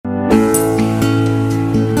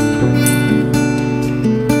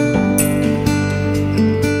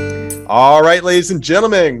All right, ladies and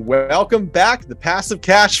gentlemen, welcome back to the Passive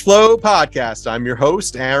Cash Flow Podcast. I'm your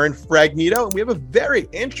host, Aaron Fragnito, and we have a very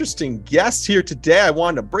interesting guest here today. I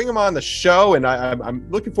wanted to bring him on the show, and I'm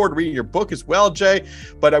looking forward to reading your book as well, Jay.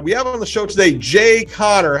 But we have on the show today, Jay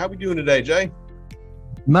Conner. How are we doing today, Jay?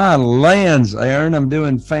 My lands, Aaron, I'm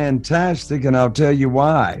doing fantastic, and I'll tell you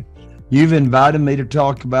why. You've invited me to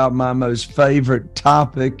talk about my most favorite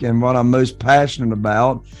topic and what I'm most passionate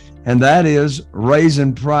about, and that is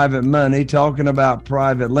raising private money, talking about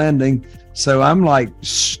private lending. So I'm like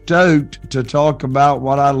stoked to talk about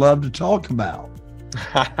what I love to talk about.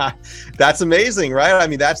 That's amazing, right? I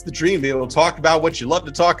mean, that's the dream, be able to talk about what you love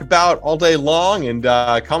to talk about all day long, and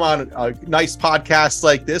come on a nice podcast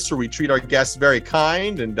like this where we treat our guests very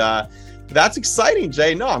kind. And that's exciting,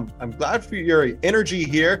 Jay. No, I'm glad for your energy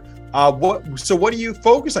here. What do you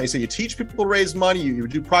focus on? So you teach people to raise money, you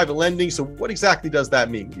do private lending. So what exactly does that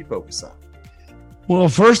mean? What do you focus on? Well,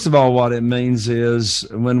 first of all, what it means is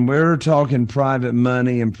when we're talking private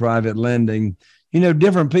money and private lending,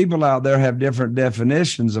 different people out there have different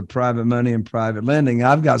definitions of private money and private lending.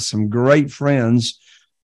 I've got some great friends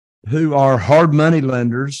who are hard money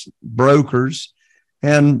lenders, brokers.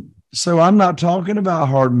 And so I'm not talking about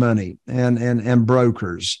hard money and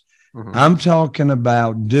brokers. Mm-hmm. I'm talking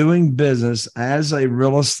about doing business as a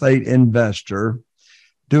real estate investor,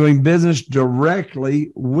 doing business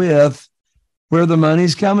directly with where the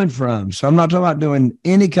money's coming from. So I'm not talking about doing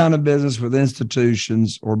any kind of business with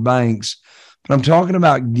institutions or banks, but I'm talking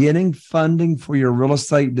about getting funding for your real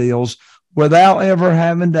estate deals without ever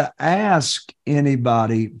having to ask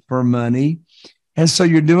anybody for money. And so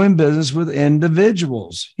you're doing business with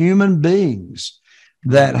individuals, human beings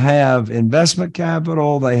that have investment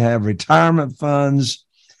capital, they have retirement funds.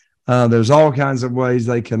 There's all kinds of ways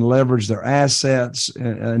they can leverage their assets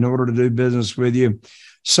in order to do business with you.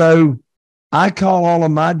 So I call all of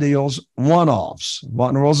my deals one-offs. What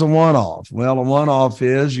in the world's a one-off? Well, a one-off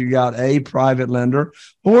is you got a private lender,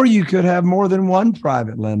 or you could have more than one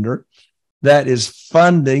private lender that is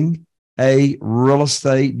funding a real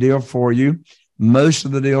estate deal for you. Most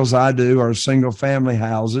of the deals I do are single-family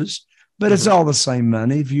houses, but it's all the same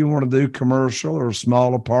money. If you want to do commercial or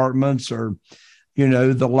small apartments or,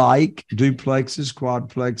 the like, duplexes,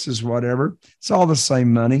 quadplexes, whatever, it's all the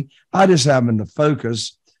same money. I just happen to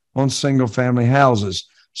focus on single family houses.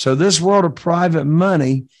 So this world of private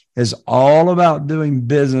money is all about doing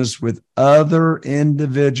business with other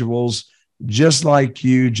individuals, just like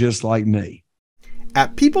you, just like me.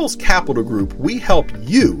 At People's Capital Group, we help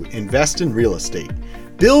you invest in real estate.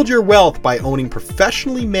 Build your wealth by owning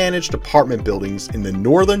professionally managed apartment buildings in the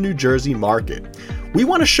northern New Jersey market. We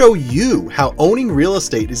want to show you how owning real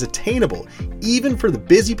estate is attainable, even for the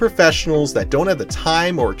busy professionals that don't have the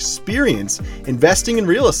time or experience investing in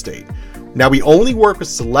real estate. Now, we only work with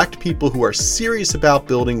select people who are serious about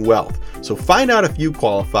building wealth. So find out if you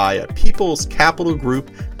qualify at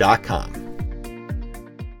peoplescapitalgroup.com.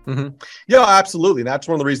 Mm-hmm. Yeah, absolutely. That's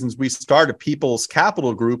one of the reasons we started People's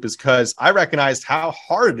Capital Group, is because I recognized how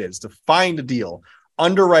hard it is to find a deal,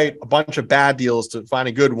 underwrite a bunch of bad deals to find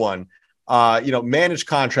a good one, manage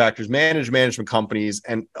contractors, manage management companies,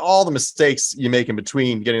 and all the mistakes you make in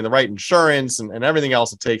between getting the right insurance and everything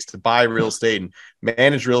else it takes to buy real estate and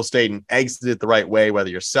manage real estate and exit it the right way, whether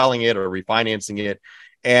you're selling it or refinancing it.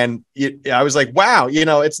 And I was like, wow,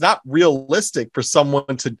 it's not realistic for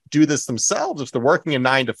someone to do this themselves if they're working a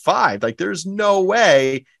 9 to 5. Like, there's no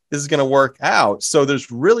way this is going to work out. So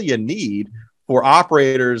there's really a need for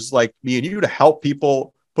operators like me and you to help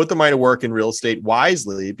people put their money to work in real estate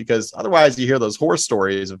wisely, because otherwise you hear those horror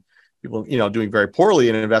stories of people, doing very poorly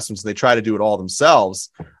in investments and they try to do it all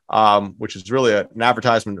themselves, which is really an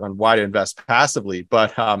advertisement on why to invest passively.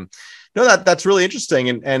 But no, that's really interesting.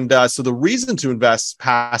 And so the reason to invest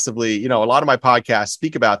passively, a lot of my podcasts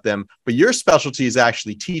speak about them, but your specialty is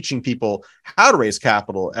actually teaching people how to raise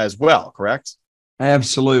capital as well, correct?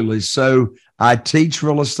 Absolutely. So I teach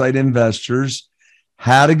real estate investors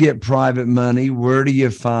how to get private money. Where do you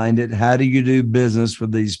find it? How do you do business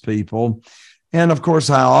with these people? And of course,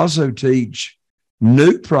 I also teach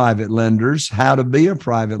new private lenders how to be a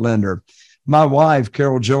private lender. My wife,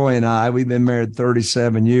 Carol Joy, and I, we've been married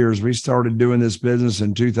 37 years. We started doing this business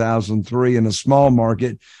in 2003 in a small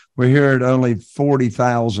market. We're here at only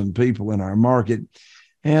 40,000 people in our market.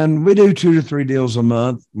 And we do 2 to 3 deals a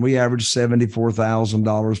month. We average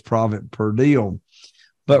 $74,000 profit per deal.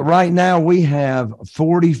 But right now we have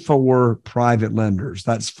 44 private lenders.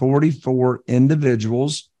 That's 44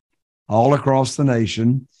 individuals all across the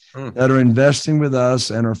nation that are investing with us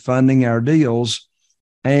and are funding our deals.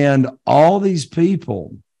 And all these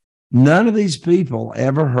people None of these people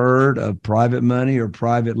ever heard of private money or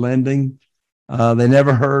private lending. They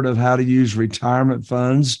never heard of how to use retirement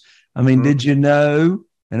funds. I mean, did you know,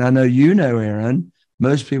 and I know you know, Aaron,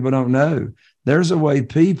 most people don't know, there's a way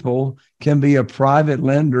people can be a private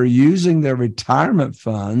lender using their retirement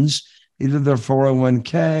funds, either their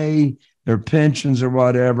 401k, their pensions or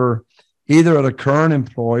whatever, either at a current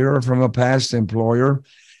employer or from a past employer.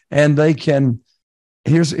 And they can,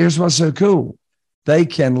 here's what's so cool. They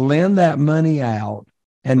can lend that money out.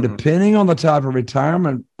 And depending on the type of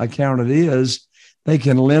retirement account it is, they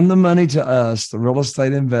can lend the money to us, the real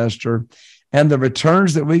estate investor, and the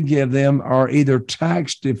returns that we give them are either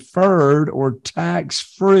tax deferred or tax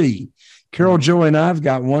free. Carol Joy and I've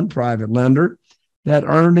got one private lender that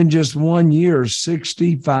earned in just 1 year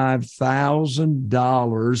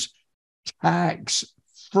 $65,000 tax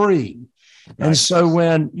free. Nice. And so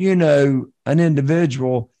when, an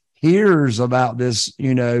individual hears about this,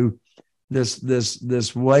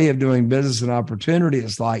 this way of doing business and opportunity,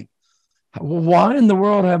 it's like, well, why in the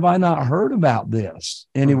world have I not heard about this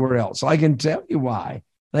anywhere else? I can tell you why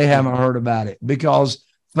they haven't heard about it, because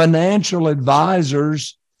financial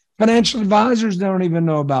advisors don't even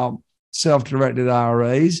know about self-directed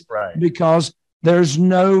IRAs, right? Because there's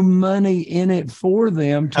no money in it for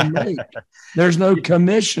them to make. There's no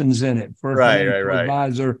commissions in it for a financial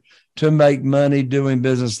advisor to make money doing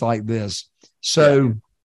business like this. So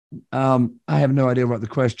I have no idea what the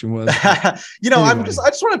question was. Anyway. I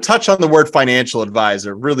just want to touch on the word financial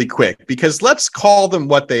advisor really quick, because let's call them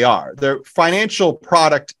what they are. They're financial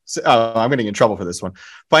product. I'm getting in trouble for this one.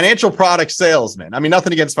 Financial product salesmen. I mean,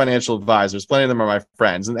 nothing against financial advisors. Plenty of them are my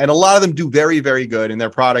friends. And a lot of them do very, very good, and their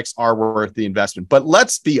products are worth the investment. But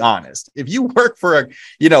let's be honest. If you work for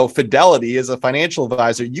Fidelity as a financial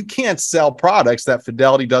advisor, you can't sell products that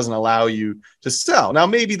Fidelity doesn't allow you to sell. Now,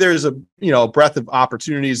 maybe there's a breadth of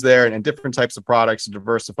opportunities there and different types of products to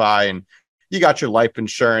diversify. And you got your life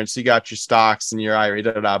insurance, you got your stocks and your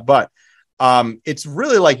IRA, but it's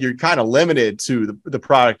really like you're kind of limited to the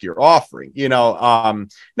product you're offering. Now,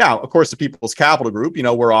 of course, the People's Capital Group,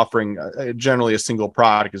 we're offering generally a single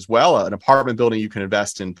product as well, an apartment building you can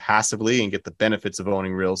invest in passively and get the benefits of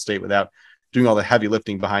owning real estate without doing all the heavy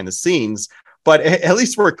lifting behind the scenes. But at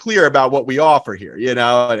least we're clear about what we offer here,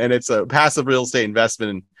 and it's a passive real estate investment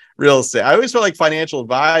in real estate. I always feel like financial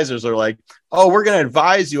advisors are like, oh, we're going to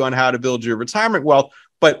advise you on how to build your retirement wealth.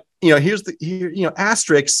 But here's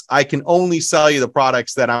asterisks. I can only sell you the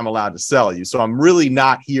products that I'm allowed to sell you. So I'm really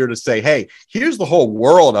not here to say, hey, here's the whole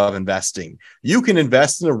world of investing. You can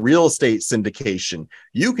invest in a real estate syndication.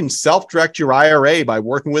 You can self-direct your IRA by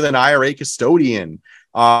working with an IRA custodian.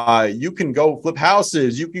 You can go flip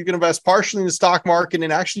houses. You can invest partially in the stock market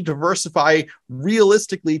and actually diversify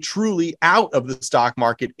realistically, truly out of the stock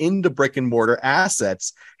market into brick and mortar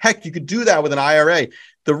assets. Heck, you could do that with an IRA.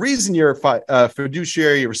 The reason your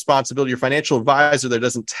fiduciary responsibility, your financial advisor there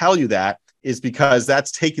doesn't tell you that is because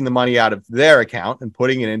that's taking the money out of their account and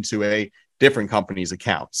putting it into a different company's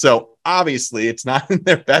account. So obviously it's not in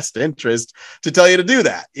their best interest to tell you to do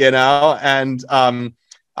that, and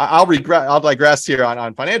I'll digress here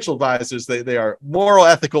on financial advisors. They are moral,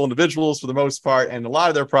 ethical individuals for the most part, and a lot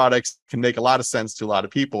of their products can make a lot of sense to a lot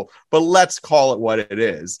of people. But let's call it what it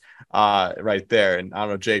is right there. And I don't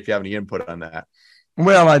know, Jay, if you have any input on that.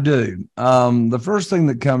 Well, I do. The first thing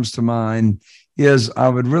that comes to mind is I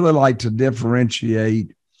would really like to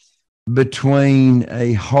differentiate between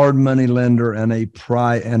a hard money lender and a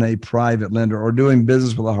private lender, or doing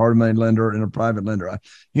business with a hard money lender and a private lender.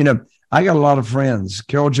 I got a lot of friends.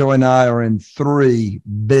 Carol Joy and I are in 3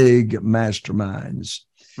 big masterminds,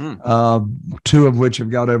 2 of which have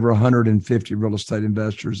got over 150 real estate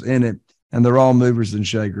investors in it, and they're all movers and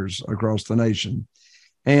shakers across the nation.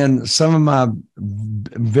 And some of my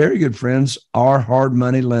very good friends are hard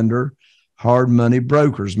money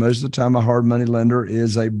brokers. Most of the time, a hard money lender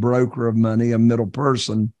is a broker of money, a middle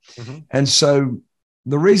person. And so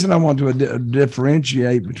the reason I want to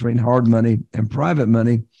differentiate between hard money and private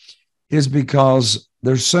money is because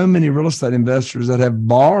there's so many real estate investors that have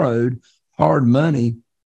borrowed hard money.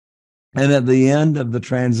 And at the end of the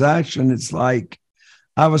transaction, it's like,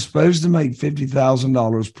 I was supposed to make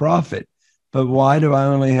 $50,000 profit, but why do I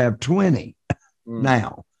only have 20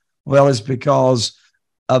 now? Well, it's because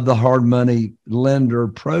of the hard money lender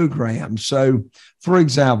program. So, for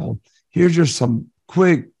example, here's just some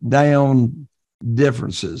quick down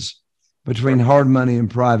differences between hard money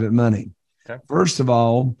and private money. Okay. First of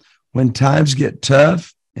all, when times get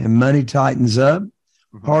tough and money tightens up,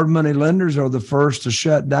 hard money lenders are the first to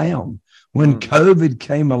shut down. When COVID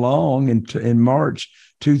came along in March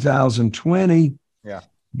 2020,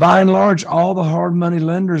 by and large, all the hard money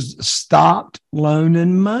lenders stopped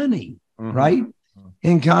loaning money, right?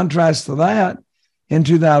 In contrast to that, in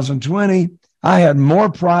 2020, I had more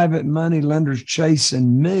private money lenders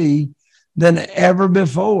chasing me than ever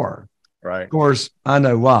before. Right. Of course, I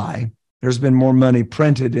know why. There's been more money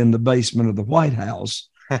printed in the basement of the White House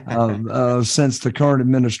since the current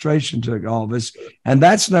administration took office. And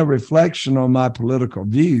that's no reflection on my political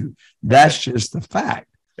view. That's just the fact.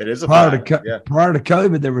 It is a prior fact. Prior to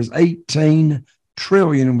COVID, there was 18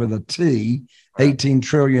 trillion with a T, $18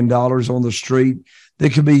 trillion on the street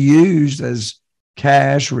that could be used as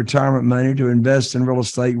cash, retirement money to invest in real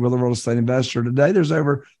estate with a real estate investor. Today, there's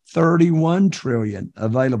over 31 trillion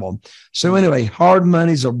available. So anyway, hard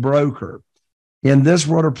money's a broker. In this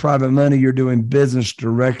world of private money, you're doing business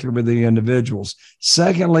directly with the individuals.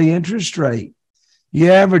 Secondly, interest rate. The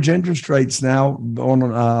average interest rates now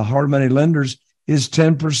on hard money lenders is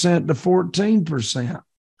 10% to 14%.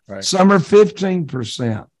 Right. Some are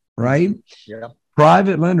 15%, right? Yeah.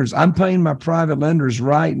 Private lenders. I'm paying my private lenders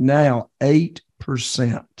right now 8%.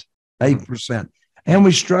 8%. And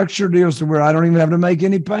we structure deals to where I don't even have to make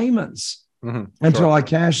any payments until I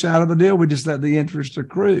cash out of the deal. We just let the interest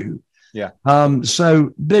accrue. Yeah. So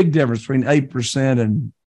big difference between 8%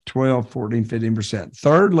 and 12, 14, 15%.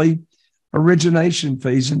 Thirdly, origination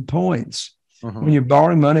fees and points. When you're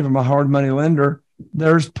borrowing money from a hard money lender,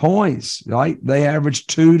 there's points, right? They average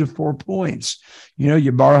 2 to 4 points. You know,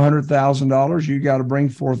 you borrow $100,000, you got to bring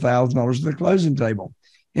 $4,000 to the closing table.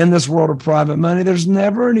 In this world of private money, there's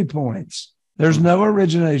never any points. There's no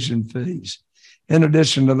origination fees. In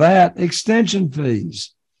addition to that, extension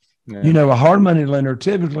fees. Yeah. You know, a hard money lender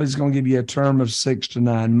typically is going to give you a term of 6 to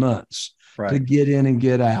 9 months to get in and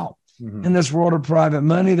get out. In this world of private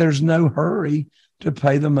money, there's no hurry to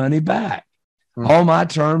pay the money back. All my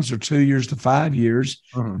terms are 2 years to 5 years,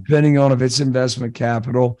 depending on if it's investment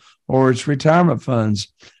capital or it's retirement funds.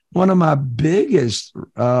 One of my biggest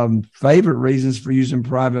favorite reasons for using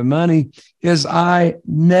private money is I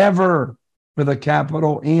never, with a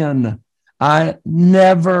capital N, I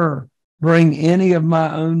never bring any of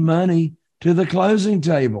my own money to the closing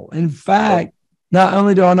table. In fact, not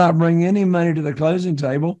only do I not bring any money to the closing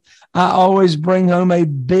table, I always bring home a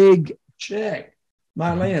big check.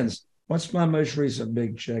 My lands. What's my most recent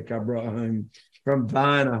big check I brought home from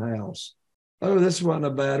buying a house? Oh, this wasn't a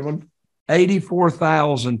bad one.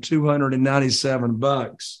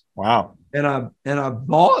 $84,297. Wow. And I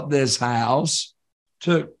bought this house,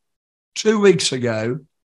 took 2 weeks ago,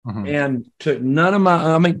 and took none of my,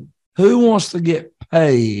 I mean, who wants to get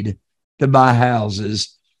paid to buy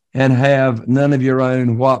houses and have none of your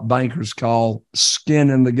own, what bankers call skin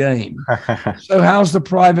in the game? So how's the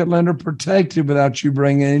private lender protected without you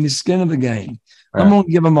bringing any skin in the game? Right. I'm going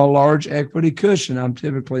to give them a large equity cushion. I'm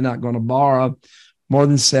typically not going to borrow more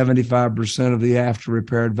than 75% of the after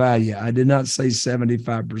repaired value. I did not say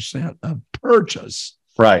 75% of purchase.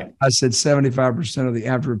 Right. I said 75% of the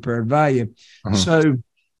after repaired value. So,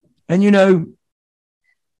 and you know,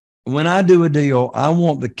 when I do a deal, I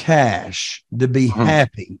want the cash to be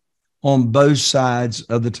happy on both sides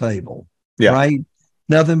of the table, right?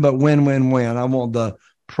 Nothing but win, win, win. I want the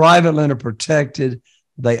private lender protected.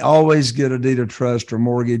 They always get a deed of trust or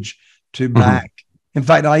mortgage to back. In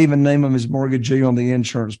fact, I even name them as mortgagee on the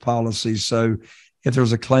insurance policy. So if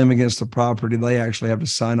there's a claim against the property, they actually have to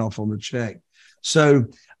sign off on the check. So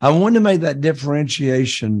I wanted to make that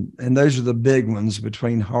differentiation, and those are the big ones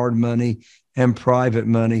between hard money and private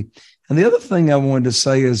money. And the other thing I wanted to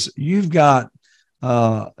say is you've got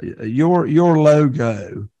your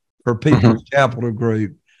logo for People's Capital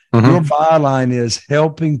Group. Your byline is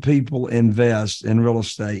helping people invest in real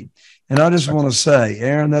estate. And I just want to say,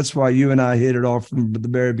 Aaron, that's why you and I hit it off from the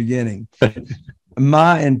very beginning.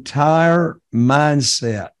 My entire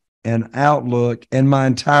mindset and outlook and my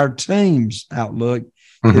entire team's outlook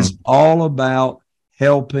is all about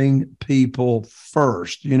helping people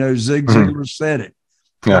first. You know, Zig Ziglar said it.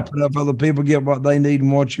 Helping other people get what they need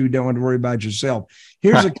and what you don't have to worry about yourself.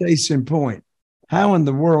 Here's a case in point. How in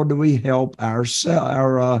the world do we help our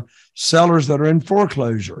sellers that are in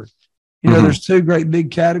foreclosure? You know, there's two great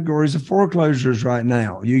big categories of foreclosures right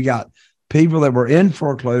now. You got people that were in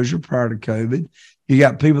foreclosure prior to COVID. You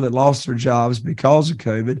got people that lost their jobs because of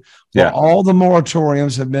COVID. Well, all the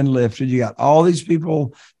moratoriums have been lifted. You got all these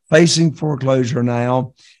people facing foreclosure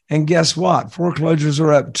now. And guess what? Foreclosures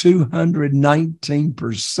are up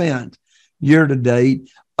 219% year to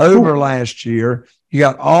date over last year. You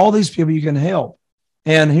got all these people you can help.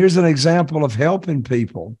 And here's an example of helping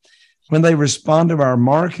people. When they respond to our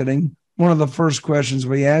marketing, one of the first questions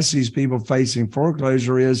we ask these people facing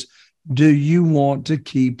foreclosure is, do you want to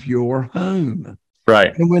keep your home?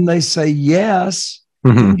 Right. And when they say yes,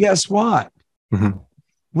 then guess what?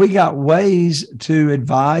 We got ways to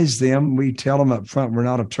advise them. We tell them up front, we're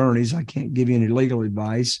not attorneys. I can't give you any legal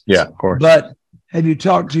advice. Yeah, of course. But have you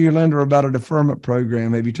talked to your lender about a deferment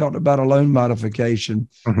program? Have you talked about a loan modification?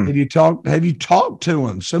 Have you talked to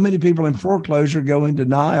them? So many people in foreclosure go in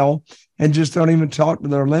denial and just don't even talk to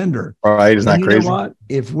their lender. All right. Isn't that crazy? Know what?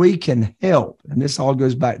 If we can help, and this all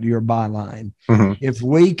goes back to your byline, if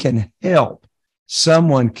we can help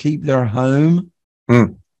someone keep their home,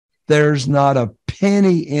 there's not a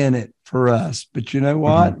penny in it for us. But you know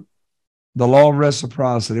what? The law of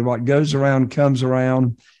reciprocity, what goes around comes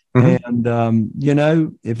around. And,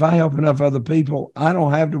 if I help enough other people, I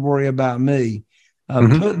don't have to worry about me.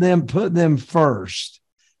 Put them first.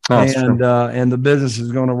 And the business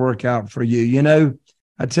is going to work out for you.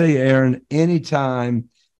 I tell you, Aaron, anytime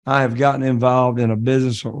I have gotten involved in a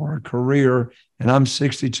business or a career, and I'm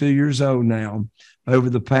 62 years old now,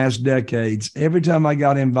 over the past decades, every time I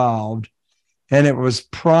got involved, and it was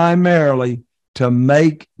primarily to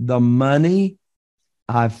make the money,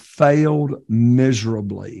 I failed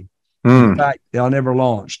miserably. In fact, I never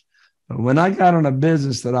launched. But when I got on a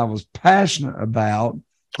business that I was passionate about,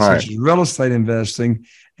 such as real estate investing,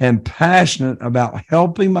 and passionate about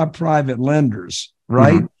helping my private lenders,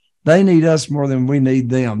 right? They need us more than we need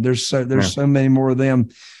them. There's so many more of them.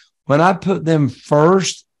 When I put them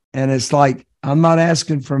first, and it's like, I'm not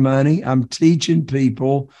asking for money. I'm teaching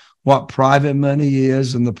people what private money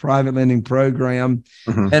is and the private lending program.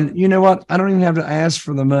 And you know what? I don't even have to ask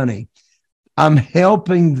for the money. I'm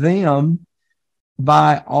helping them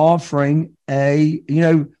by offering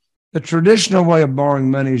the traditional way of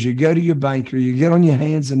borrowing money is you go to your banker, you get on your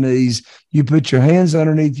hands and knees, you put your hands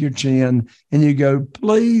underneath your chin, and you go,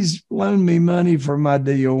 please loan me money for my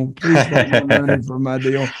deal. Please loan me money for my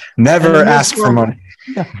deal. Never ask for money.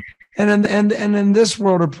 Yeah. And in this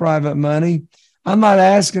world of private money, I'm not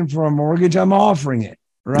asking for a mortgage. I'm offering it,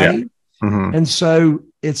 right? Yeah. And so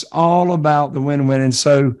it's all about the win-win. And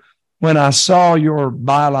so when I saw your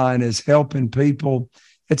byline is helping people,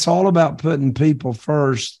 it's all about putting people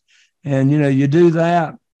first. And, you do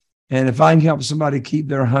that. And if I can help somebody keep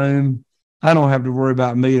their home, I don't have to worry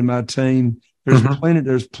about me and my team. There's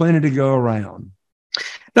plenty to go around.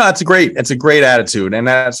 No, it's a great attitude. And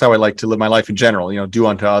that's how I like to live my life in general. Do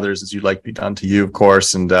unto others as you'd like to be done to you, of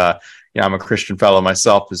course. And, I'm a Christian fellow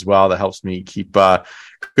myself as well. That helps me keep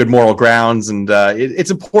good moral grounds. And it's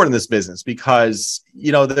important in this business because,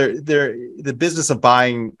 the business of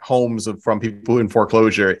buying homes from people in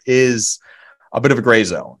foreclosure is a bit of a gray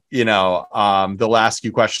zone. They'll ask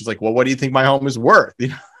you questions like, well, what do you think my home is worth?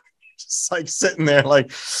 Just like sitting there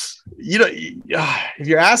like, if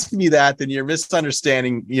you're asking me that, then you're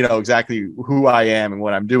misunderstanding, exactly who I am and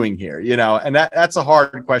what I'm doing here, and that's a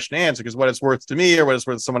hard question to answer because what it's worth to me or what it's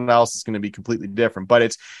worth to someone else is going to be completely different.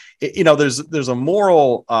 But there's a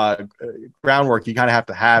moral groundwork you kind of have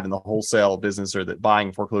to have in the wholesale business or the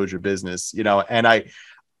buying foreclosure business, and I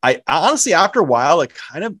honestly, after a while,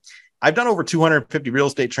 I've done over 250 real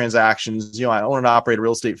estate transactions. I own and operate a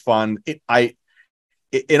real estate fund.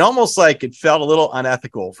 It almost like it felt a little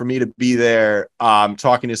unethical for me to be there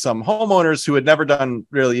talking to some homeowners who had never done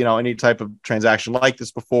really, any type of transaction like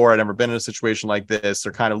this before. I'd never been in a situation like this.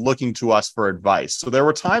 They're kind of looking to us for advice. So there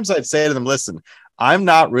were times I'd say to them, listen, I'm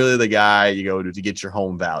not really the guy you go to get your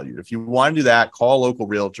home valued. If you want to do that, call a local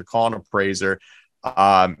realtor, call an appraiser.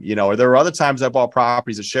 Or there were other times I bought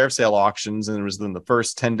properties at sheriff sale auctions and it was in the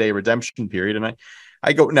first 10-day redemption period. And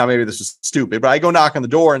I go, now maybe this is stupid, but I go knock on the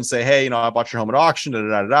door and say, hey, I bought your home at auction. Do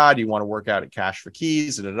you want to work out at cash for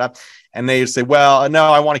keys? And they say, well,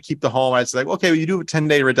 no, I want to keep the home. I'd say, like, okay, well, you do have a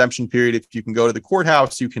 10-day redemption period. If you can go to the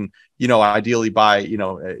courthouse, you can, ideally buy,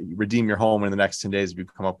 redeem your home in the next 10 days if you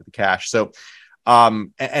come up with the cash. So,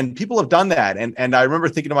 and people have done that. And I remember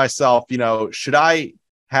thinking to myself, should I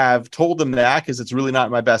have told them that because it's really not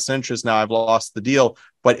in my best interest. Now I've lost the deal,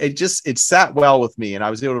 but it sat well with me. And I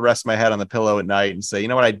was able to rest my head on the pillow at night and say, you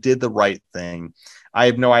know what, I did the right thing. I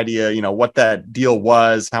have no idea, what that deal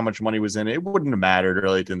was, how much money was in it. It wouldn't have mattered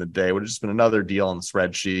really at the end of the day. It would have just been another deal on the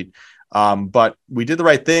spreadsheet. But we did the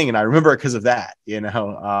right thing. And I remember it because of that,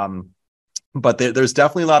 but there's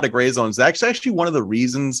definitely a lot of gray zones. That's actually one of the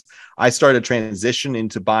reasons I started to transition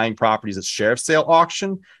into buying properties at sheriff sale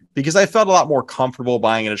auction, because I felt a lot more comfortable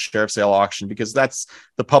buying at a sheriff sale auction because that's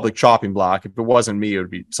the public chopping block. If it wasn't me, it would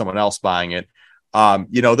be someone else buying it.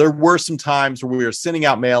 There were some times where we were sending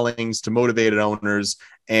out mailings to motivated owners.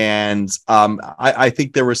 And I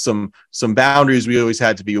think there were some boundaries we always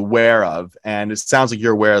had to be aware of. And it sounds like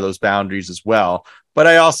you're aware of those boundaries as well. But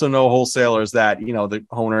I also know wholesalers that, the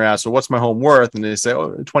owner asks, well, what's my home worth? And they say,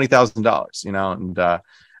 oh, $20,000, and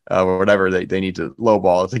or whatever they need to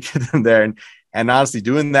lowball to get them there. And honestly,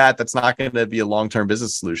 doing that's not going to be a long-term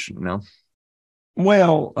business solution,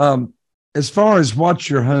 Well, as far as what's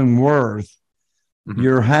your home worth, Mm-hmm.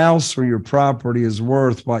 your house or your property is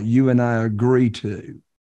worth what you and I agree to,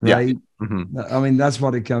 right? Yeah. Mm-hmm. I mean, that's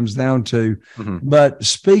what it comes down to. Mm-hmm. But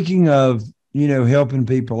speaking of, helping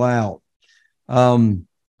people out,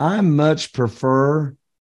 I much prefer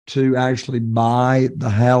to actually buy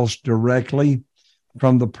the house directly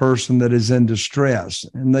from the person that is in distress.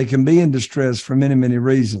 And they can be in distress for many, many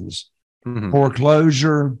reasons. Mm-hmm.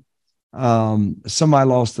 Foreclosure, somebody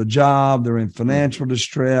lost a job, they're in financial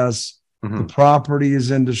distress, Mm-hmm. the property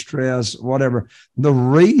is in distress, whatever. The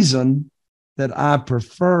reason that I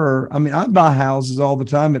prefer, I buy houses all the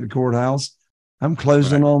time at the courthouse. I'm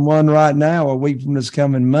closing on one right now, a week from this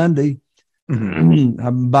coming Monday. Mm-hmm.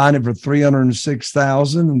 I'm buying it for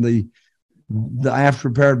 $306,000, and the after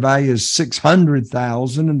repaired value is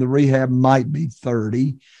 $600,000, and the rehab might be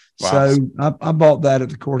 $30,000. Wow. So I bought that at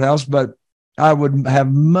the courthouse, but I would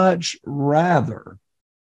have much rather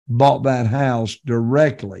bought that house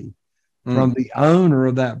directly from the owner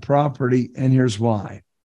of that property. And here's why.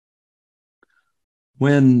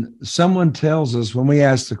 When someone tells us, when we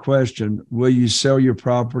ask the question, will you sell your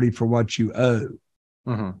property for what you owe?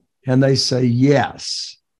 Mm-hmm. And they say,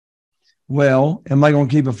 yes. Well, am I going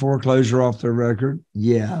to keep a foreclosure off their record?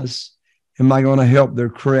 Yes. Am I going to help their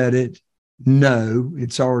credit? No,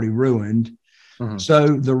 it's already ruined. Mm-hmm.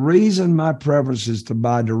 So the reason my preference is to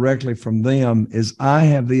buy directly from them is I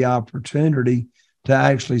have the opportunity to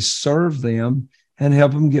actually serve them and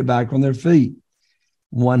help them get back on their feet.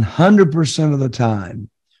 100% of the time,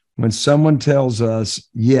 when someone tells us,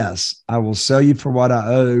 yes, I will sell you for what I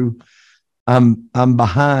owe, I'm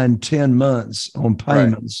behind 10 months on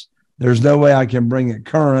payments. Right. There's no way I can bring it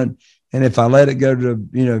current. And if I let it go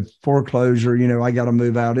to, foreclosure, I got to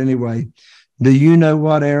move out anyway. Do you know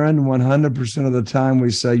what, Aaron? 100% of the time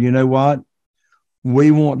we say, you know what?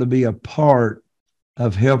 We want to be a part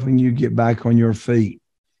of helping you get back on your feet.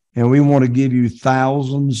 And we want to give you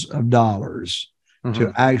thousands of dollars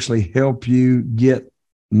to actually help you get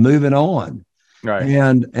moving on. Right.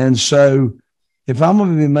 And so if I'm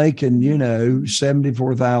going to be making,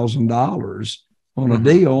 $74,000 on a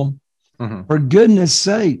deal, for goodness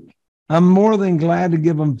sake, I'm more than glad to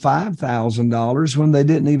give them $5,000 when they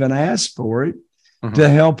didn't even ask for it to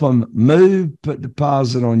help them move, put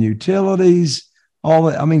deposit on utilities, all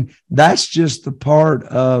that. That's just the part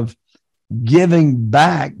of giving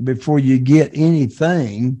back before you get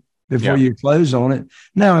anything, before you close on it.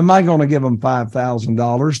 Now, am I going to give them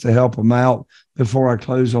 $5,000 to help them out before I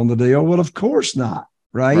close on the deal? Well, of course not.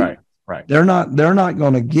 Right. They're not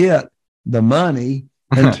going to get the money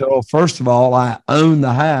until, first of all, I own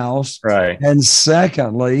the house. Right. And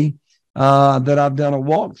secondly, that I've done a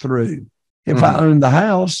walkthrough. If I own the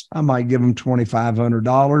house, I might give them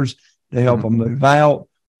 $2,500 to help them move out.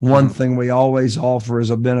 One thing we always offer as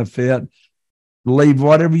a benefit, leave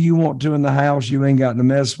whatever you want to in the house. You ain't got to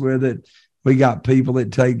mess with it. We got people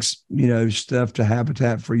that takes, stuff to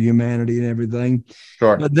Habitat for Humanity and everything.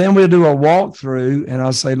 Sure. But then we'll do a walkthrough and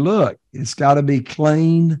I'll say, look, it's got to be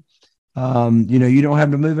clean. You don't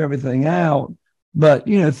have to move everything out, but,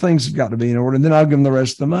 things have got to be in order. And then I'll give them the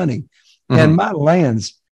rest of the money. And my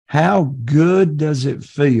lands, how good does it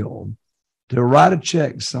feel to write a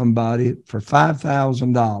check to somebody for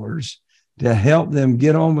 $5,000 to help them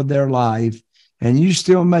get on with their life, and you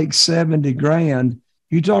still make 70 grand?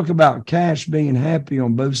 You talk about cash being happy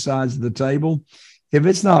on both sides of the table. If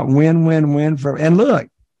it's not win-win-win and look,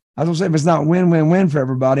 I was going to say, if it's not win-win-win for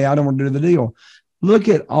everybody, I don't want to do the deal. Look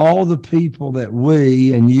at all the people that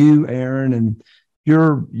we and you, Aaron, and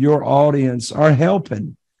your audience are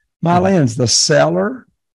helping. My lands, the seller,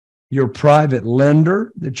 your private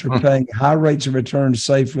lender that you're paying high rates of return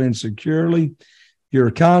safely and securely,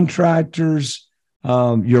 your contractors,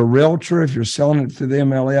 your realtor, if you're selling it through the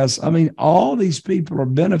MLS. All these people are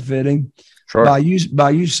benefiting by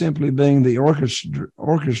you simply being the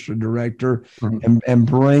orchestra director and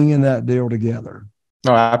bringing that deal together.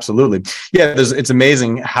 No, absolutely. Yeah, it's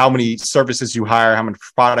amazing how many services you hire, how many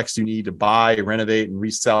products you need to buy, renovate, and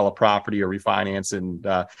resell a property or refinance, and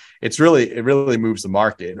it really moves the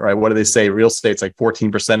market, right? What do they say? Real estate's like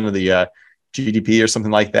 14% of the GDP or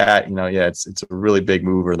something like that. It's a really big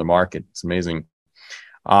mover in the market. It's amazing.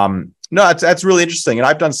 No, that's really interesting, and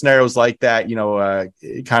I've done scenarios like that.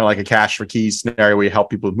 Kind of like a cash for keys scenario where you help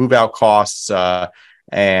people with move out costs.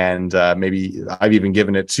 And maybe I've even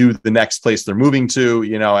given it to the next place they're moving to,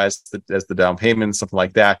 as the down payment, something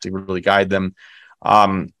like that, to really guide them.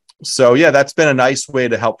 So yeah, that's been a nice way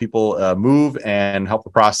to help people move and help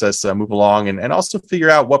the process move along, and also figure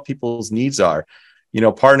out what people's needs are.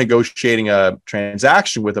 Part of negotiating a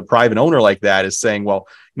transaction with a private owner like that is saying, well,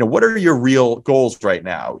 what are your real goals right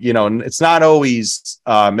now? And it's not always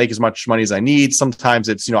make as much money as I need. Sometimes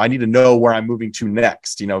it's, I need to know where I'm moving to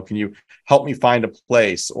next. Can you help me find a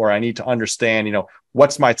place? Or I need to understand,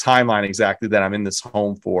 what's my timeline exactly that I'm in this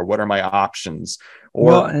home for? What are my options?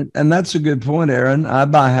 And that's a good point, Aaron. I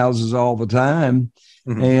buy houses all the time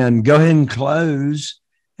and go ahead and close,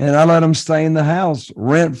 and I let them stay in the house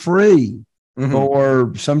rent free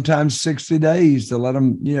for sometimes 60 days to let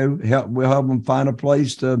them, we'll help them find a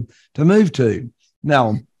place to move to.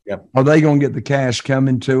 Now, are they going to get the cash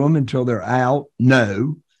coming to them until they're out?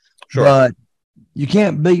 No, sure. But you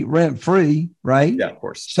can't beat rent free, right? Yeah, of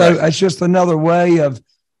course. So it's just another way of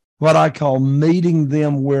what I call meeting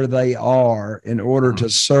them where they are in order to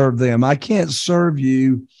serve them. I can't serve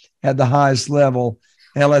you at the highest level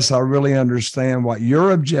unless I really understand what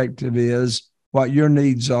your objective is, what your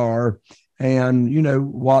needs are, and,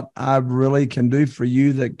 what I really can do for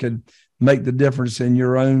you that could make the difference in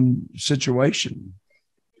your own situation.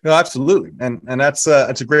 No, absolutely. And that's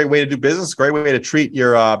a great way to do business, great way to treat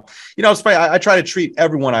your, it's funny. I try to treat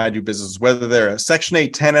everyone I do business, whether they're a Section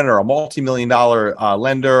 8 tenant or a multi-million-dollar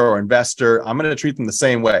lender or investor. I'm going to treat them the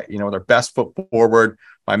same way, their best foot forward.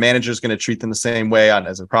 My manager is going to treat them the same way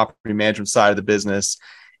as a property management side of the business.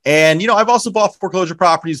 And, I've also bought foreclosure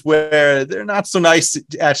properties where they're not so nice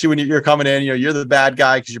at you when you're coming in. You're the bad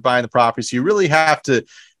guy because you're buying the property. So you really have to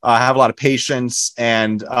have a lot of patience,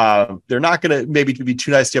 and they're not going to maybe be too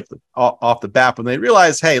nice to you off the bat, but they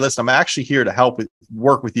realize, hey, listen, I'm actually here to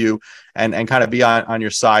work with you and kind of be on your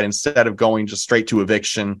side, instead of going just straight to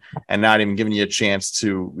eviction and not even giving you a chance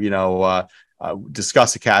to,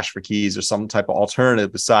 discuss a cash for keys or some type of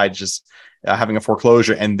alternative besides just having a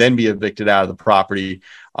foreclosure and then be evicted out of the property.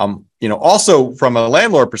 Also from a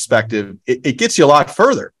landlord perspective, it gets you a lot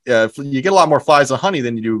further. You get a lot more flies on honey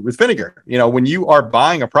than you do with vinegar. When you are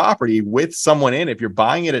buying a property with someone in, if you're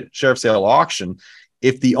buying it at sheriff's sale auction,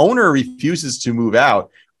 if the owner refuses to move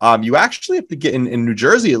out, you actually have to get in New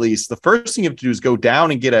Jersey, at least, the first thing you have to do is go down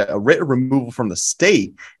and get a writ of removal from the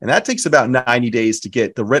state. And that takes about 90 days to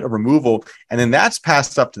get the writ of removal. And then that's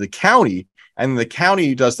passed up to the county. And the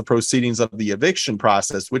county does the proceedings of the eviction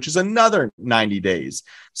process, which is another 90 days.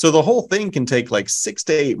 So the whole thing can take like 6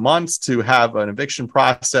 to 8 months to have an eviction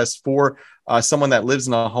process for someone that lives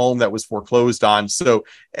in a home that was foreclosed on. So,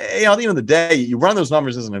 at the end of the day, you run those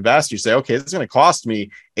numbers as an investor. You say, okay, this is going to cost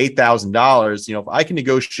me $8,000. If I can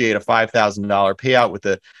negotiate a $5,000 payout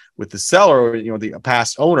with the seller or, the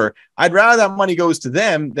past owner, I'd rather that money goes to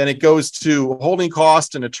them than it goes to holding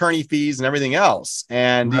costs and attorney fees and everything else.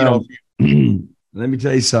 And, let me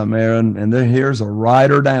tell you something, Aaron, and here's a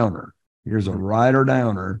writer downer. Here's a writer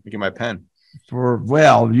downer. Get my pen.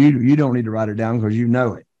 You don't need to write it down because you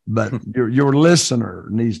know it, but your listener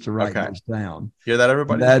needs to write this down. Hear that,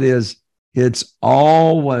 everybody? That is, it's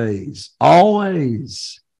always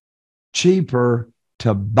cheaper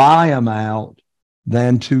to buy them out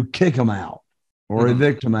than to kick them out or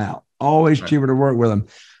evict them out. Always cheaper to work with them.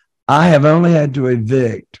 I have only had to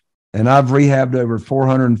evict, and I've rehabbed over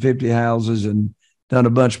 450 houses and done a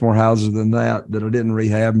bunch more houses than that I didn't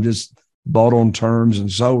rehab and just bought on terms and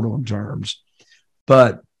sold on terms.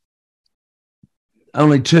 But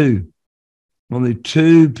only two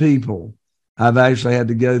people I've actually had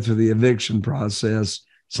to go through the eviction process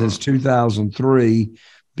since 2003,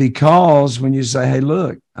 because when you say, hey,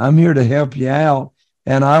 look, I'm here to help you out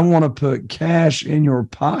and I want to put cash in your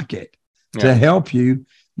pocket to help you,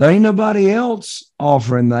 there ain't nobody else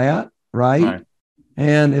offering that, right?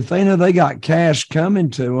 And if they know they got cash coming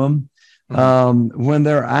to them when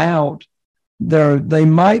they're out, they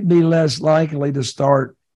might be less likely to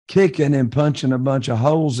start kicking and punching a bunch of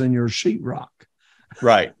holes in your sheetrock.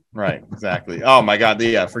 Right, exactly. Oh my God,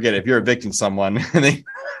 forget it. If you're evicting someone,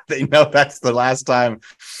 they know that's the last time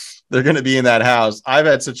they're going to be in that house. I've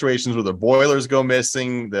had situations where the boilers go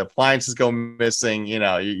missing, the appliances go missing. You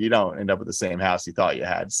don't end up with the same house you thought you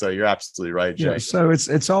had. So you're absolutely right, Jay. Yeah, so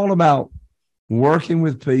it's all about working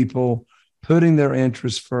with people, putting their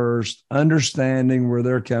interests first, understanding where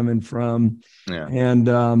they're coming from,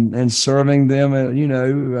 and serving them,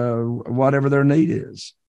 whatever their need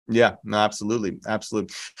is. Yeah, no, absolutely.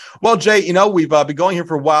 Absolutely. Well, Jay, we've been going here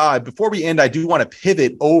for a while. Before we end, I do want to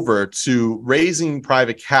pivot over to raising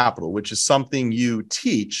private capital, which is something you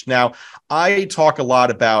teach. Now, I talk a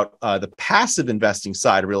lot about the passive investing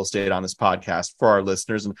side of real estate on this podcast for our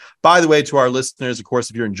listeners. And by the way, to our listeners, of course,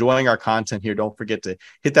 if you're enjoying our content here, don't forget to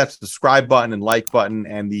hit that subscribe button and like button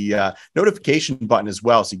and the notification button as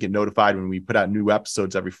well, so you get notified when we put out new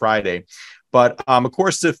episodes every Friday. But of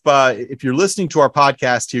course, if you're listening to our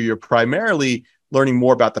podcast here, you're primarily learning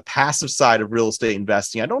more about the passive side of real estate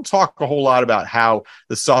investing. I don't talk a whole lot about how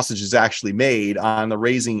the sausage is actually made on the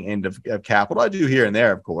raising end of capital. I do here and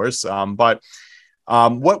there, of course. But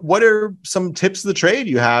what are some tips of the trade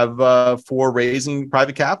you have for raising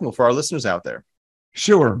private capital for our listeners out there?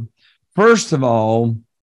 Sure. First of all,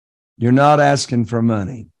 you're not asking for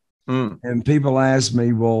money. And people ask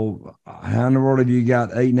me, well, how in the world have you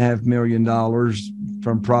got $8.5 million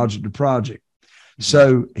from project to project?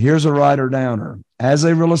 So here's a writer downer. As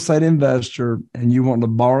a real estate investor and you want to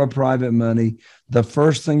borrow private money, the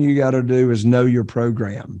first thing you got to do is know your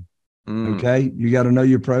program. Okay. You got to know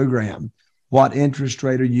your program. What interest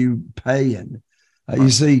rate are you paying? You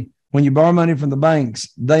see, when you borrow money from the banks,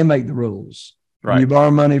 they make the rules. Right. When you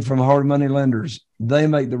borrow money from hard money lenders, they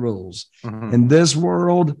make the rules. In this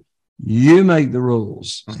world, you make the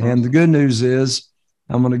rules. And the good news is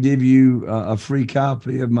I'm going to give you a free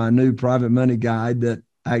copy of my new private money guide that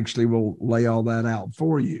actually will lay all that out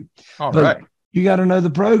for you. But right. You got to know the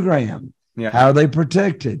program. Yeah. How are they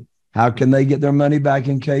protected? How can they get their money back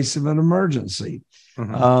in case of an emergency?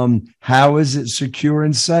 How is it secure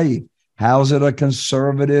and safe? How is it a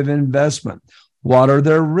conservative investment? What are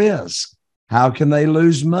their risks? How can they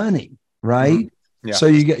lose money? Right. Yeah. So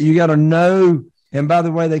you got to know. And by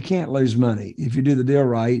the way, they can't lose money if you do the deal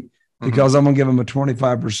right, because I'm going to give them a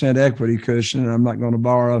 25% equity cushion and I'm not going to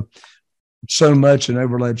borrow so much and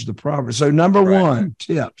overledge the property. So number one,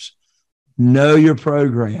 tips, know your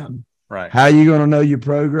program. Right. How are you going to know your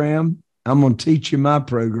program? I'm going to teach you my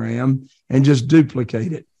program and just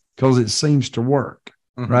duplicate it because it seems to work.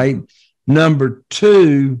 Right. Number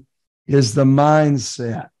two is the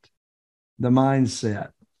mindset. The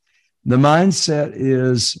mindset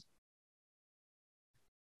is,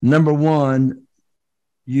 number one,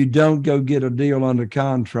 you don't go get a deal under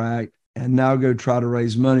contract and now go try to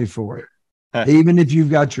raise money for it. Even if you've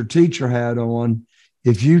got your teacher hat on,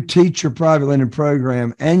 if you teach your private lending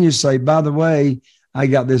program and you say, by the way, I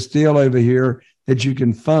got this deal over here that you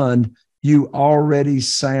can fund, you already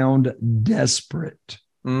sound desperate.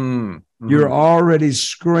 You're already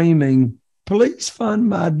screaming, please fund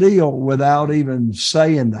my deal, without even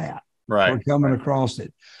saying that. Right. Or coming across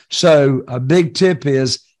it. So a big tip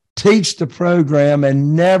is, teach the program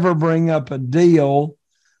and never bring up a deal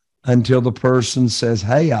until the person says,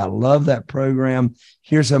 hey, I love that program.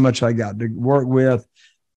 Here's how much I got to work with.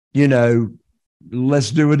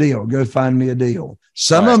 Let's do a deal. Go find me a deal.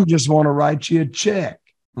 Some of them just want to write you a check.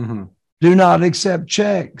 Do not accept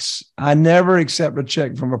checks. I never accept a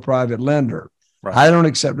check from a private lender. Right. I don't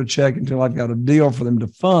accept a check until I've got a deal for them to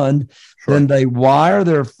fund. Sure. Then they wire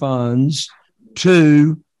their funds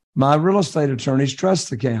to my real estate attorney's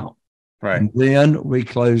trust account. Right. And then we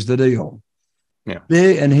close the deal. Yeah.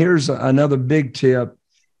 And here's another big tip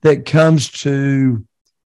that comes to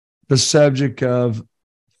the subject of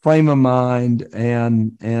frame of mind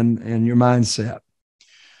and your mindset.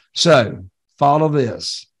 So follow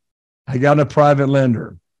this. I got a private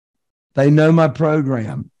lender. They know my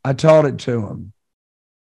program. I taught it to them.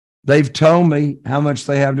 They've told me how much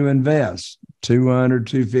they have to invest, $200,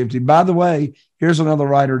 $250. By the way, here's another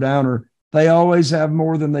writer downer. They always have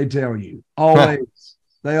more than they tell you. Always.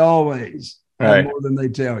 They always have more than they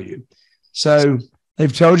tell you. So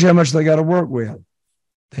they've told you how much they got to work with.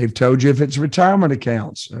 They've told you if it's retirement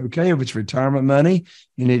accounts. Okay, if it's retirement money,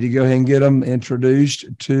 you need to go ahead and get them introduced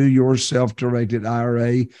to your self-directed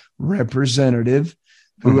IRA representative,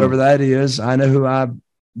 whoever that is. I know who I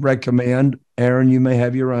recommend. Aaron, you may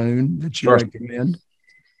have your own that you recommend.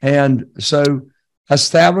 And so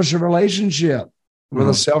establish a relationship with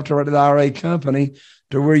a self-directed IRA company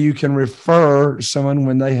to where you can refer someone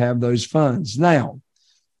when they have those funds. Now,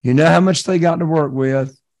 you know how much they got to work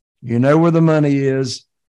with. You know where the money is.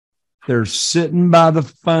 They're sitting by the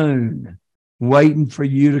phone waiting for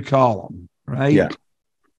you to call them, right? Yeah.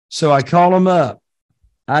 So I call them up.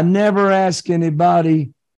 I never ask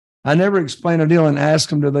anybody. I never explain a deal and ask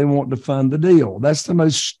them, do they want to fund the deal? That's the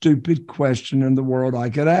most stupid question in the world I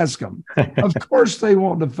could ask them. Of course they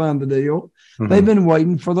want to fund the deal. They've been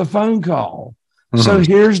waiting for the phone call. So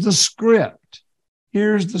here's the script.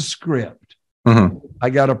 I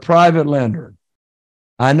got a private lender.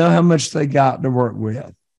 I know how much they got to work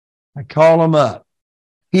with. I call them up.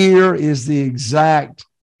 Here is the exact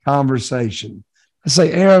conversation. I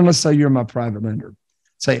say, Aaron, let's say you're my private lender.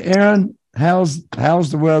 Say, Aaron, how's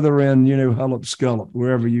the weather in, Hullup Scullup,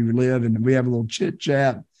 wherever you live? And we have a little chit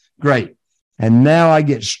chat. Great. And now I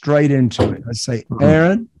get straight into it. I say,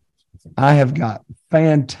 Aaron, I have got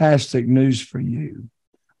fantastic news for you.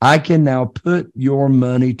 I can now put your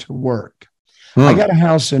money to work. I got a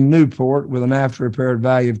house in Newport with an after repaired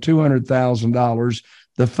value of $200,000.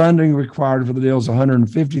 The funding required for the deal is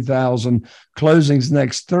 $150,000. Closing's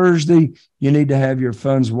next Thursday. You need to have your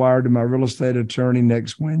funds wired to my real estate attorney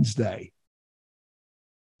next Wednesday.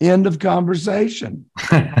 End of conversation.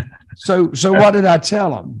 So what did I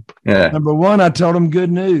tell them? Yeah. Number one, I told them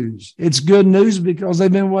good news. It's good news because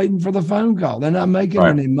they've been waiting for the phone call. They're not making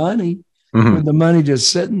any money with the money just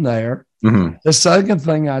sitting there. The second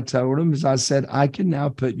thing I told them is I said, I can now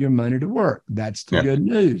put your money to work. That's the good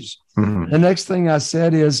news. The next thing I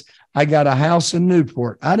said is I got a house in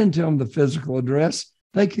Newport. I didn't tell them the physical address.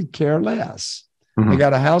 They could care less. I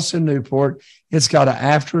got a house in Newport. It's got an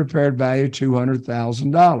after repaired value of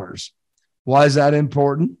 $200,000. Why is that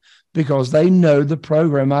important? Because they know the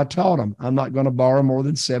program I taught them. I'm not going to borrow more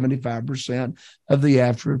than 75% of the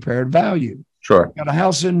after repaired value. Sure. Got a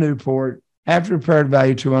house in Newport, after repaired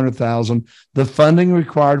value $200,000. The funding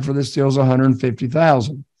required for this deal is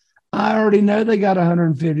 $150,000. I already know they got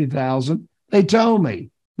 $150,000. They told me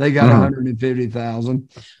they got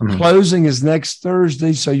 $150,000. Closing is next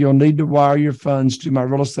Thursday, so you'll need to wire your funds to my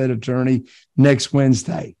real estate attorney next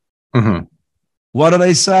Wednesday. What do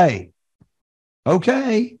they say?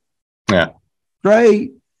 Okay. Yeah.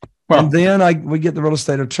 Great. Well, and then we get the real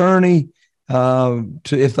estate attorney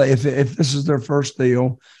if this is their first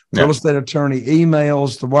deal. Real estate attorney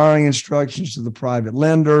emails the wiring instructions to the private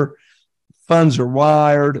lender. Funds are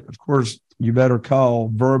wired. Of course, you better call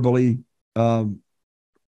verbally, confirm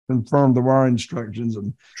the wiring instructions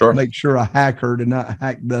and make sure a hacker did not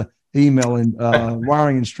hack the email and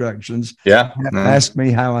wiring instructions. Ask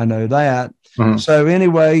me how I know that. So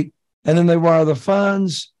anyway, and then they wire the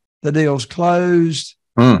funds. The deal's closed.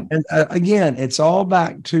 And again, it's all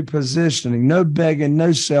back to positioning. No begging,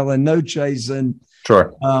 no selling, no chasing.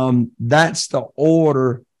 Sure. That's the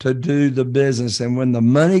order to do the business. And when the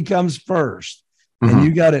money comes first and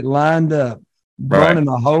you got it lined up, burning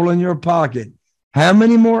a hole in your pocket, how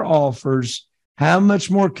many more offers, how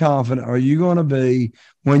much more confident are you going to be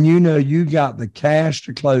when you know you got the cash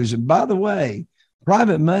to close it? By the way,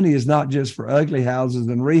 private money is not just for ugly houses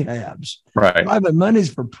and rehabs. Private money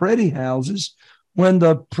is for pretty houses when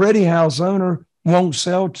the pretty house owner won't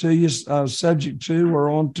sell to you subject to or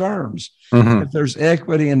on terms. If there's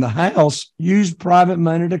equity in the house, use private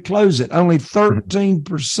money to close it. Only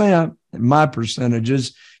 13%, my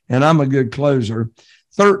percentages, and I'm a good closer,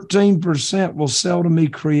 13% will sell to me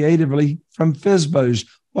creatively from FSBOs.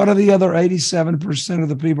 What do the other 87% of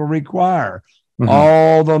the people require?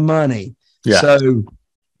 All the money. So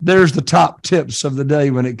there's the top tips of the day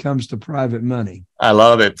when it comes to private money. I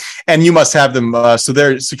love it. And you must have them. So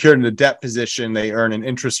they're secured in a debt position. They earn an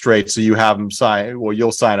interest rate. So you have them sign,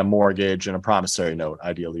 you'll sign a mortgage and a promissory note,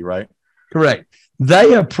 ideally, right? Correct.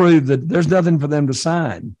 They approve that there's nothing for them to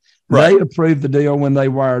sign. They approved the deal when they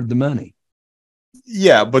wired the money.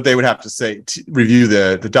 Yeah, but they would have to review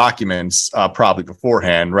the documents probably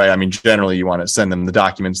beforehand, right? I mean, generally you want to send them the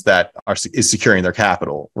documents that is securing their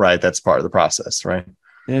capital, right? That's part of the process, right?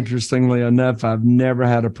 Interestingly enough, I've never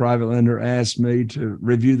had a private lender ask me to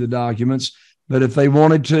review the documents, but if they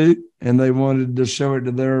wanted to and they wanted to show it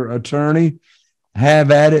to their attorney,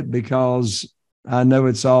 have at it, because I know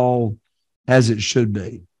it's all as it should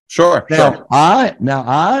be. Sure.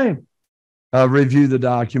 I review the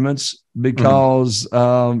documents because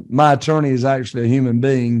my attorney is actually a human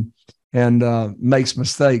being and makes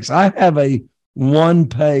mistakes. I have a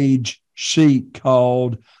one-page sheet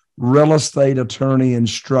called Real Estate Attorney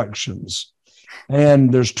Instructions,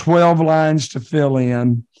 and there's 12 lines to fill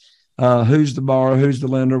in. Who's the borrower? Who's the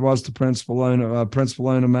lender? What's the principal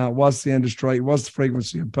loan amount? What's the interest rate? What's the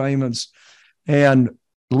frequency of payments? And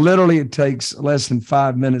literally, it takes less than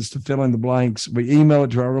 5 minutes to fill in the blanks. We email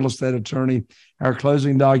it to our real estate attorney. Our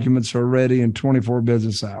closing documents are ready in 24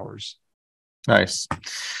 business hours. Nice.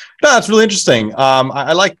 No, that's really interesting.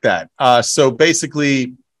 I like that. So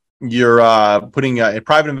basically, you're putting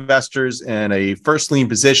private investors in a first lien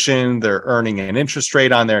position. They're earning an interest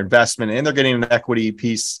rate on their investment, and they're getting an equity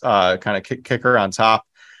piece, kind of kicker on top.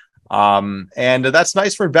 And that's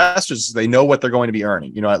nice for investors. They know what they're going to be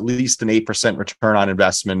earning, at least an 8% return on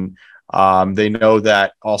investment. They know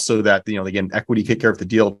that also that, they get an equity kicker if the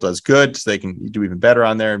deal does good, so they can do even better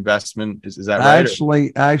on their investment. Is that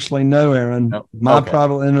right? Actually, no, Aaron. No? My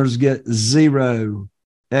private lenders get zero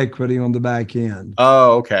equity on the back end.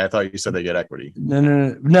 Oh, okay. I thought you said they get equity.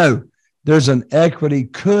 No. There's an equity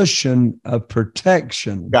cushion of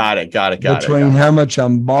protection. Got it. Between how much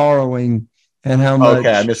I'm borrowing and how much.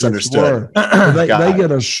 Okay, I misunderstood. They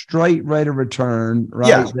get a straight rate of return, right?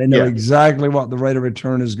 Yeah, they know exactly what the rate of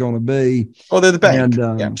return is going to be. Oh, they're the bank.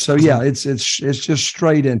 And so it's just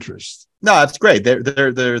straight interest. No, that's great. They're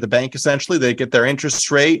the bank essentially. They get their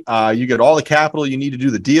interest rate. You get all the capital you need to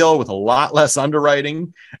do the deal with a lot less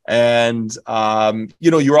underwriting, and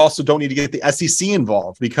you also don't need to get the SEC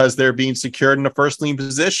involved because they're being secured in a first lien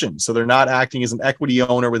position, so they're not acting as an equity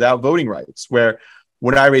owner without voting rights. Where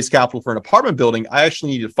when I raise capital for an apartment building, I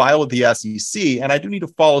actually need to file with the SEC, and I do need to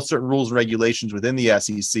follow certain rules and regulations within the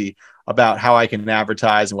SEC about how I can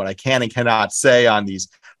advertise and what I can and cannot say on these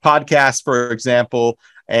podcasts, for example.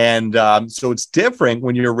 And so it's different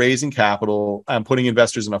when you're raising capital and putting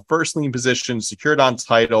investors in a first lien position, secured on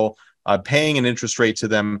title, paying an interest rate to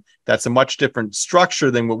them. That's a much different structure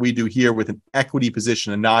than what we do here with an equity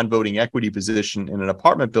position, a non-voting equity position in an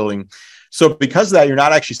apartment building. So because of that, you're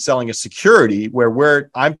not actually selling a security where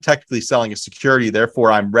I'm technically selling a security.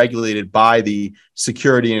 Therefore, I'm regulated by the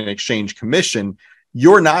Security and Exchange Commission.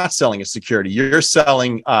 You're not selling a security. You're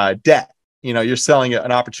selling debt. You're selling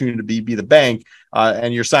an opportunity to be the bank,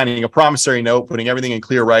 and you're signing a promissory note, putting everything in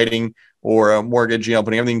clear writing, or a mortgage,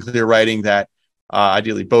 putting everything in clear writing that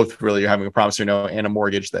ideally both really are having a promissory note and a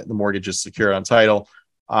mortgage that the mortgage is secure on title.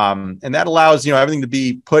 And that allows, everything to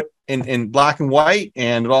be put in black and white.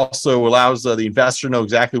 And it also allows the investor to know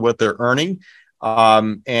exactly what they're earning.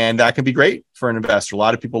 And that can be great for an investor. A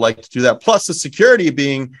lot of people like to do that. Plus the security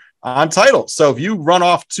being on title. So if you run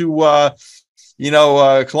off to,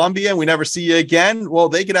 Colombia and we never see you again, well,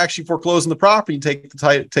 they could actually foreclose on the property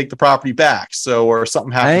and take the property back. So, or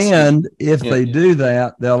something happens. And if they do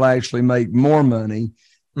that, they'll actually make more money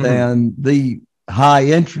than the high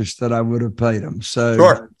interest that I would have paid them.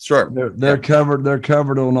 So sure. They're covered. They're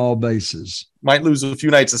covered on all bases. Might lose a few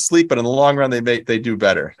nights of sleep, but in the long run, they do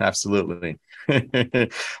better. Absolutely.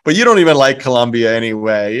 But you don't even like Colombia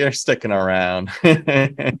anyway. You're sticking around.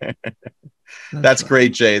 That's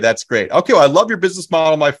great, Jay. That's great. Okay, well, I love your business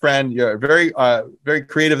model, my friend. You're very, very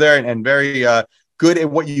creative there and very good at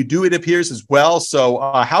what you do, it appears, as well. So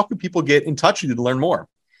how can people get in touch with you to learn more?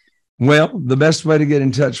 Well, the best way to get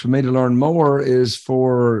in touch with me to learn more is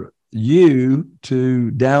for you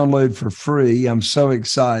to download for free. I'm so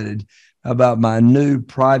excited about my new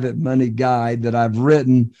private money guide that I've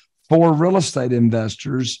written for real estate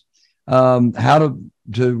investors. How to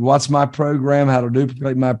what's my program, how to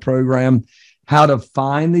duplicate my program, how to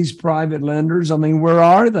find these private lenders. I mean, where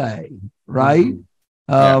are they? Right?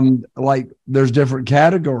 Like there's different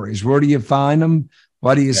categories. Where do you find them?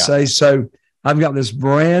 What do you say? So I've got this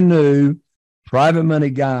brand new private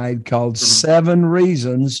money guide called 7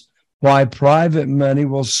 Reasons Why Private Money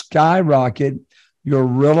Will Skyrocket Your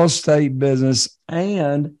Real Estate Business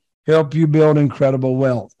and help you build incredible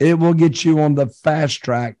wealth. It will get you on the fast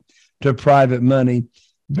track to private money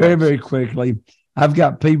very, very quickly. I've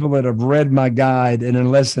got people that have read my guide and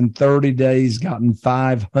in less than 30 days gotten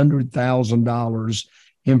 $500,000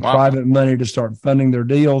 in private money to start funding their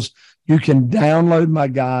deals. You can download my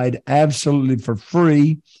guide absolutely for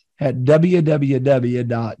free at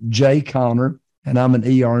www.jayconner, and I'm an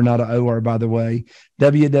ER, not an OR, by the way,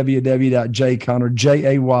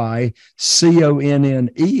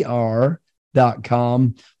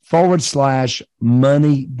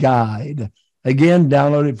 www.jayconner.com/money guide. Again,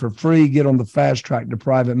 download it for free. Get on the fast track to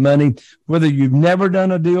private money. Whether you've never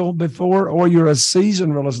done a deal before or you're a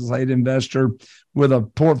seasoned real estate investor with a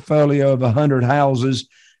portfolio of 100 houses,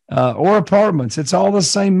 or apartments, it's all the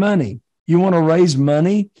same money. You want to raise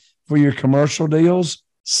money for your commercial deals?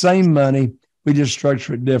 Same money. We just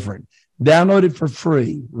structure it different. Download it for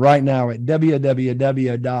free right now at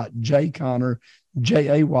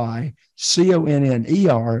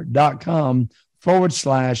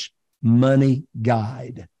www.jayconner.com/money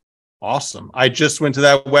guide. Awesome. I just went to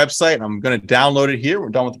that website and I'm going to download it here. We're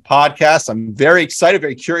done with the podcast. I'm very excited,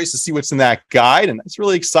 very curious to see what's in that guide. And it's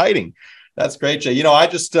really exciting. That's great, Jay. I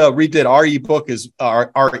just redid our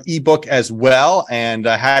ebook as well, and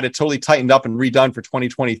I had it totally tightened up and redone for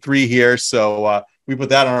 2023 here. So we put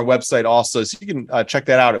that on our website also. So you can check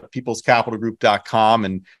that out at peoplescapitalgroup.com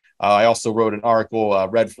and I also wrote an article,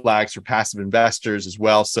 Red Flags for Passive Investors as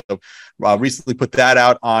well. So recently put that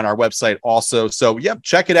out on our website also. So yep,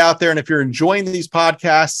 check it out there. And if you're enjoying these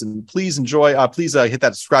podcasts, and please hit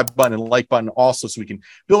that subscribe button and like button also, so we can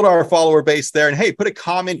build our follower base there. And hey, put a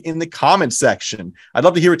comment in the comment section. I'd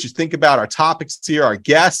love to hear what you think about our topics here, our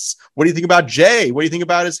guests. What do you think about Jay? What do you think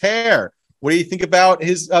about his hair? What do you think about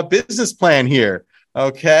his business plan here?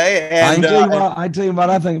 Okay. And I tell you what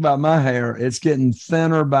I think about my hair. It's getting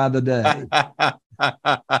thinner by the day.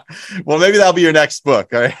 Well, maybe that'll be your next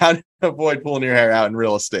book. All right. How to avoid pulling your hair out in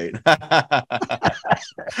real estate. I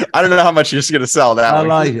don't know how much you're just going to sell that. I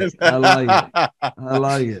like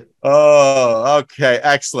it. Oh, okay.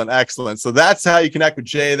 Excellent. So that's how you connect with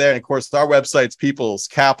Jay there. And of course, our website's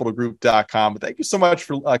peoplescapitalgroup.com. But thank you so much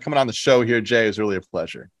for coming on the show here, Jay. It was really a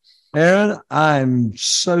pleasure. Aaron, I'm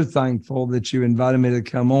so thankful that you invited me to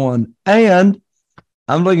come on. And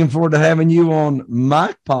I'm looking forward to having you on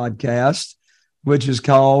my podcast, which is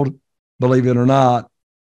called, believe it or not,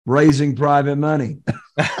 Raising Private Money.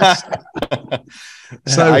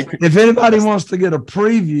 So if anybody wants to get a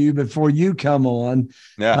preview before you come on,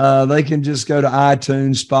 they can just go to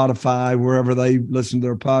iTunes, Spotify, wherever they listen to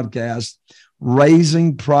their podcast.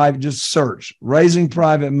 Just search Raising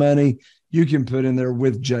Private Money. You can put in there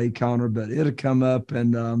with Jay Conner, but it'll come up.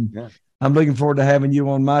 And I'm looking forward to having you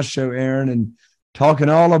on my show, Aaron, and talking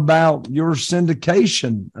all about your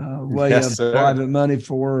syndication way of private money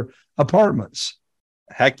for apartments.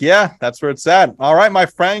 Heck yeah, that's where it's at. All right, my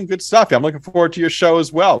friend, good stuff. I'm looking forward to your show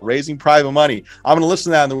as well, Raising Private Money. I'm going to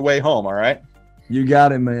listen to that on the way home, all right? You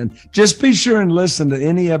got it, man. Just be sure and listen to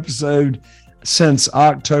any episode since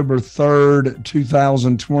October 3rd,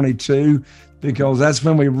 2022, because that's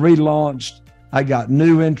when we relaunched. I got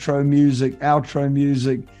new intro music, outro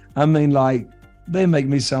music. I mean, like, they make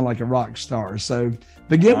me sound like a rock star. So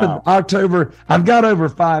begin with October. I've got over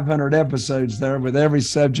 500 episodes there with every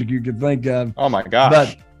subject you could think of. Oh my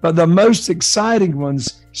gosh. But the most exciting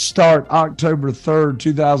ones start October 3rd,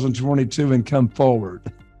 2022 and come forward.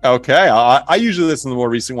 Okay. I usually listen to the more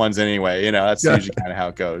recent ones anyway. That's usually kind of how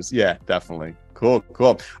it goes. Yeah, definitely. Cool.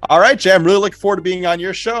 All right, Jay, I'm really looking forward to being on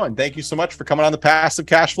your show. And thank you so much for coming on the Passive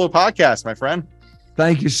Cash Flow Podcast, my friend.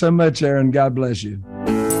 Thank you so much, Aaron. God bless you.